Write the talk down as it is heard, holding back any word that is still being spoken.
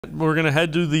We're going to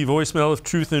head to the voicemail of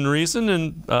Truth and Reason,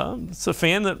 and it's a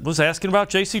fan that was asking about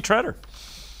J.C. Tretter.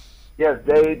 Yes,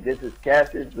 Dave, this is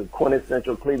Cassius, the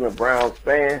quintessential Cleveland Browns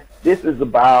fan. This is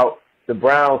about the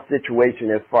Browns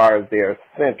situation as far as their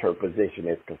center position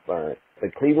is concerned. The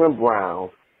Cleveland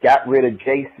Browns got rid of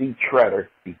J.C. Tretter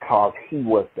because he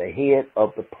was the head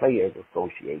of the Players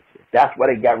Association. That's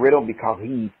why they got rid of him, because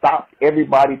he stopped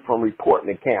everybody from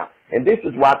reporting to camp. And this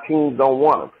is why teams don't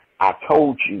want him. I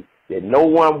told you that no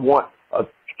one wants a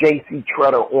J.C.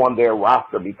 Tretter on their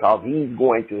roster because he's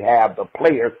going to have the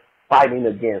players fighting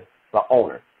against the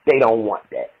owner. They don't want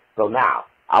that. So now,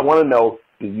 I want to know,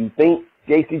 do you think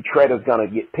J.C. Tretter is going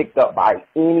to get picked up by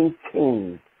any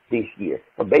team this year?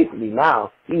 So basically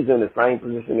now, he's in the same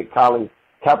position that Colin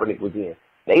Kaepernick was in.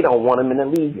 They don't want him in the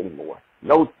league anymore.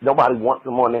 Nobody wants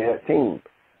him on their team.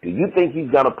 Do you think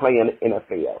he's going to play in the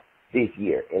NFL this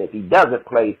year? And if he doesn't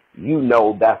play, you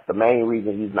know that's the main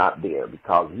reason he's not there,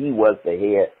 because he was the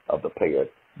head of the Players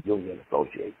Union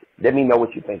Association. Let me know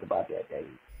what you think about that, Dave.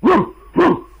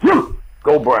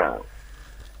 Go Browns.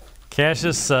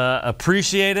 Cassius,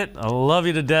 appreciate it. I love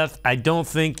you to death. I don't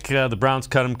think the Browns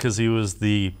cut him because he was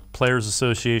the Players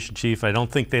Association chief. I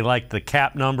don't think they liked the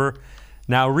cap number.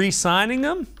 Now, re-signing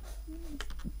him,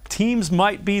 teams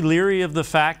might be leery of the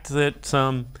fact that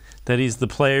that he's the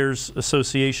Players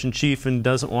Association chief and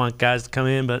doesn't want guys to come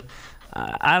in. But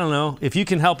I don't know. If you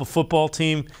can help a football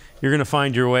team, you're going to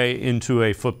find your way into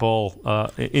a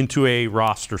into a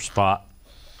roster spot.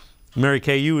 Mary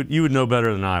Kay, you would know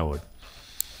better than I would.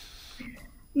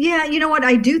 Yeah, you know what?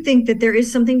 I do think that there is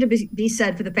something to be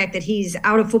said for the fact that he's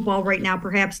out of football right now,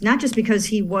 perhaps not just because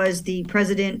he was the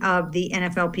president of the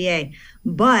NFLPA,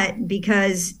 but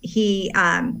because he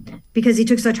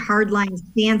took such hardline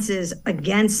stances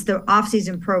against the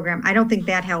offseason program. I don't think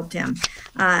that helped him.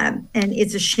 And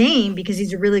it's a shame because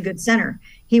he's a really good center.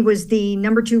 He was the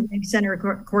 #2 ranked center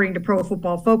according to Pro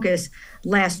Football Focus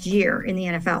last year in the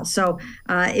NFL. So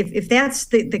if that's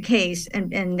the case,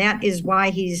 and that is why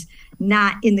he's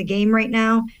not in the game right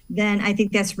now, then I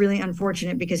think that's really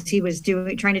unfortunate, because he was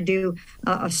trying to do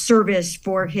a service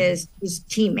for his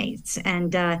teammates,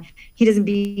 and he doesn't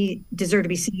deserve to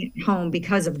be sitting at home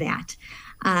because of that.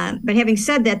 But having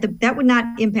said that, that would not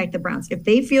impact the Browns. If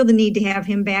they feel the need to have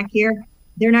him back here,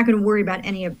 they're not going to worry about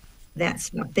any of that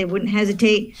stuff. They wouldn't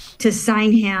hesitate to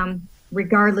sign him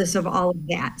regardless of all of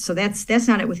that. So that's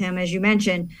not it with him. As you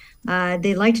mentioned,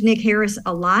 they liked Nick Harris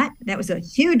a lot. That was a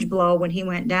huge blow when he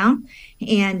went down,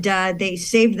 and they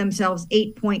saved themselves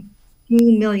 $8.2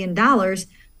 million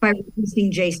by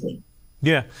releasing JC.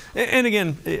 Yeah, and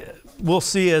again, we'll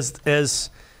see as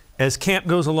camp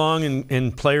goes along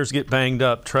and players get banged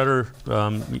up. Tretter,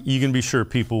 you can be sure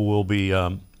people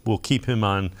will keep him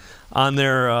on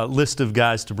their list of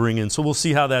guys to bring in. So we'll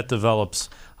see how that develops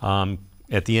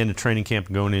at the end of training camp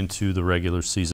and going into the regular season.